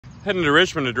Heading to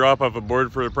Richmond to drop off a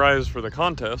board for the prize for the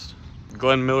contest,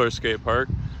 Glenn Miller Skate Park,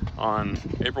 on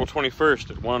April 21st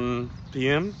at 1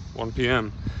 p.m. 1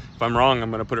 p.m. If I'm wrong,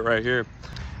 I'm gonna put it right here.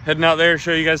 Heading out there to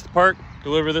show you guys the park,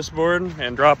 deliver this board,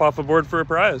 and drop off a board for a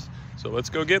prize. So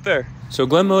let's go get there. So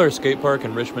Glenn Miller Skate Park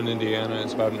in Richmond, Indiana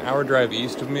is about an hour drive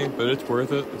east of me, but it's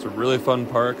worth it. It's a really fun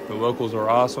park. The locals are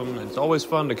awesome. It's always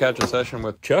fun to catch a session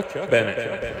with Chuck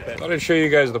Bennett. Thought I'd show you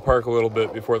guys the park a little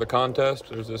bit before the contest.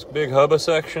 There's this big hubba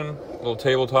section, a little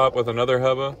tabletop with another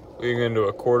hubba, leading into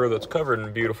a quarter that's covered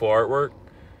in beautiful artwork.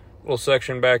 Little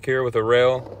section back here with a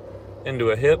rail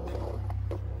into a hip.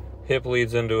 Hip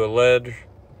leads into a ledge.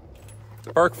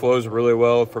 The park flows really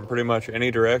well from pretty much any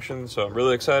direction, so I'm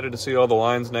really excited to see all the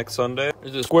lines next Sunday.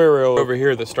 There's a square rail over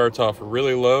here that starts off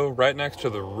really low, right next to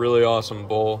the really awesome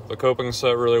bowl. The coping's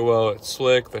set really well, it's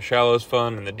slick, the shallow's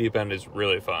fun, and the deep end is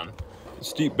really fun. The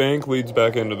steep bank leads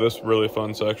back into this really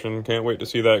fun section. Can't wait to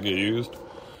see that get used.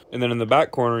 And then in the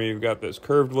back corner, you've got this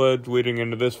curved ledge leading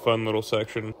into this fun little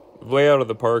section. The layout of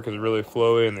the park is really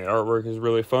flowy, and the artwork is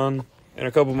really fun. And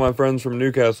a couple of my friends from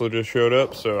Newcastle just showed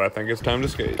up, so I think it's time to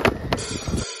skate.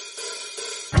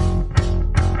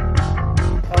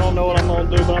 I don't know what I'm gonna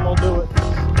do, but I'm gonna do it.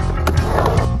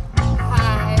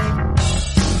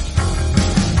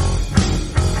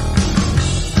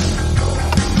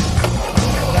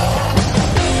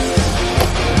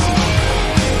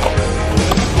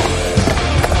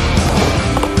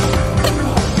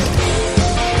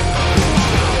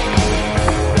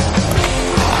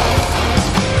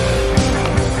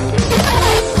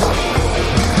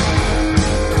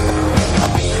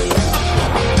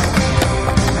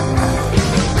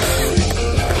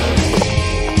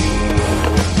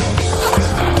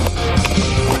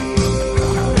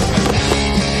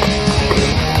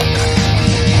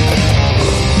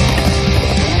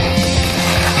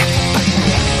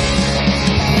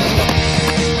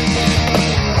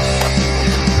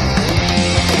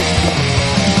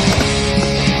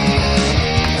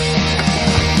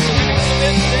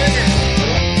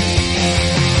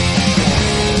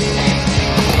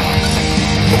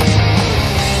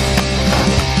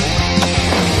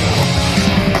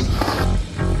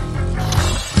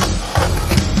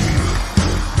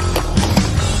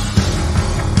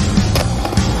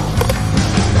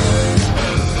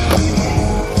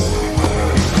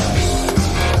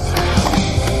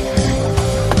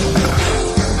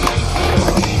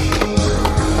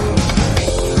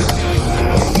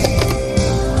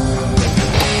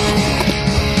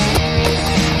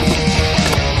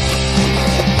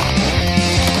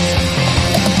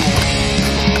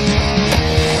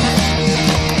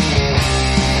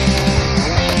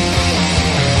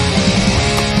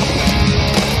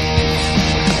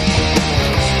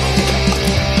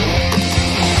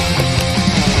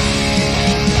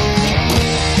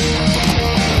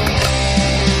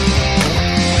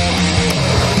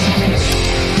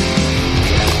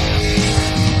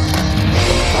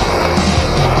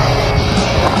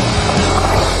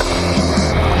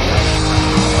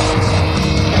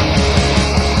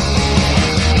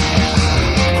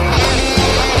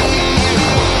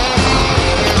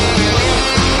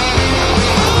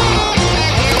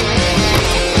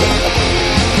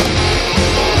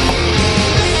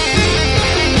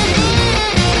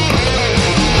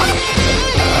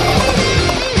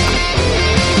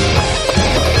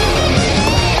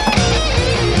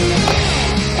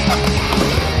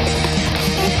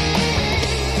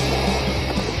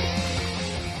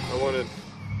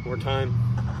 More time.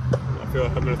 I feel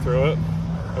like I'm gonna throw up.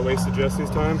 I wasted Jesse's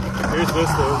time. Here's this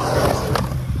though.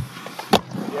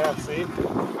 Yeah, see?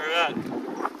 Look at that.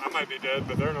 I might be dead,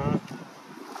 but they're not.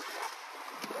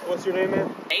 What's your name,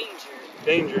 man? Danger.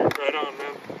 Danger. Right on,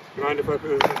 man. You mind if I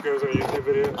put this goes on a YouTube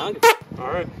video?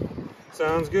 Alright.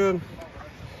 Sounds good.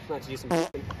 Not to use some I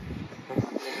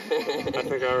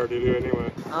think I already do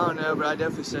anyway. I don't know, but I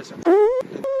definitely said some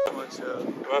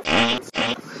so.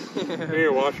 We need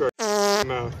to wash our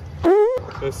mouth.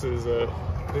 This is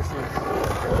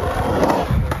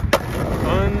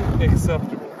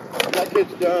unacceptable. That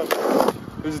kid's dumb.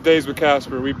 This is Days with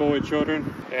Casper. We bully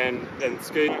children and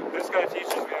skate. This guy teaches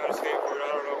me how to skateboard. I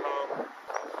don't know how.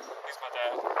 He's my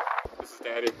dad. This is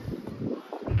Daddy.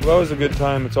 Well, that was a good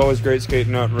time. It's always great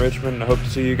skating out in Richmond, and I hope to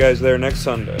see you guys there next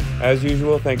Sunday. As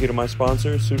usual, thank you to my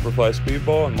sponsors, Superfly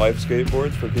Speedball and Life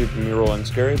Skateboards, for keeping me rolling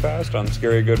scary fast on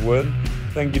scary good wood.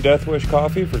 Thank you Death Wish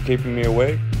Coffee for keeping me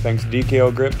awake. Thanks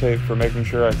DKL Grip Tape for making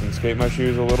sure I can skate my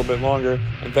shoes a little bit longer.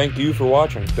 And thank you for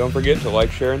watching. Don't forget to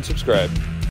like, share, and subscribe.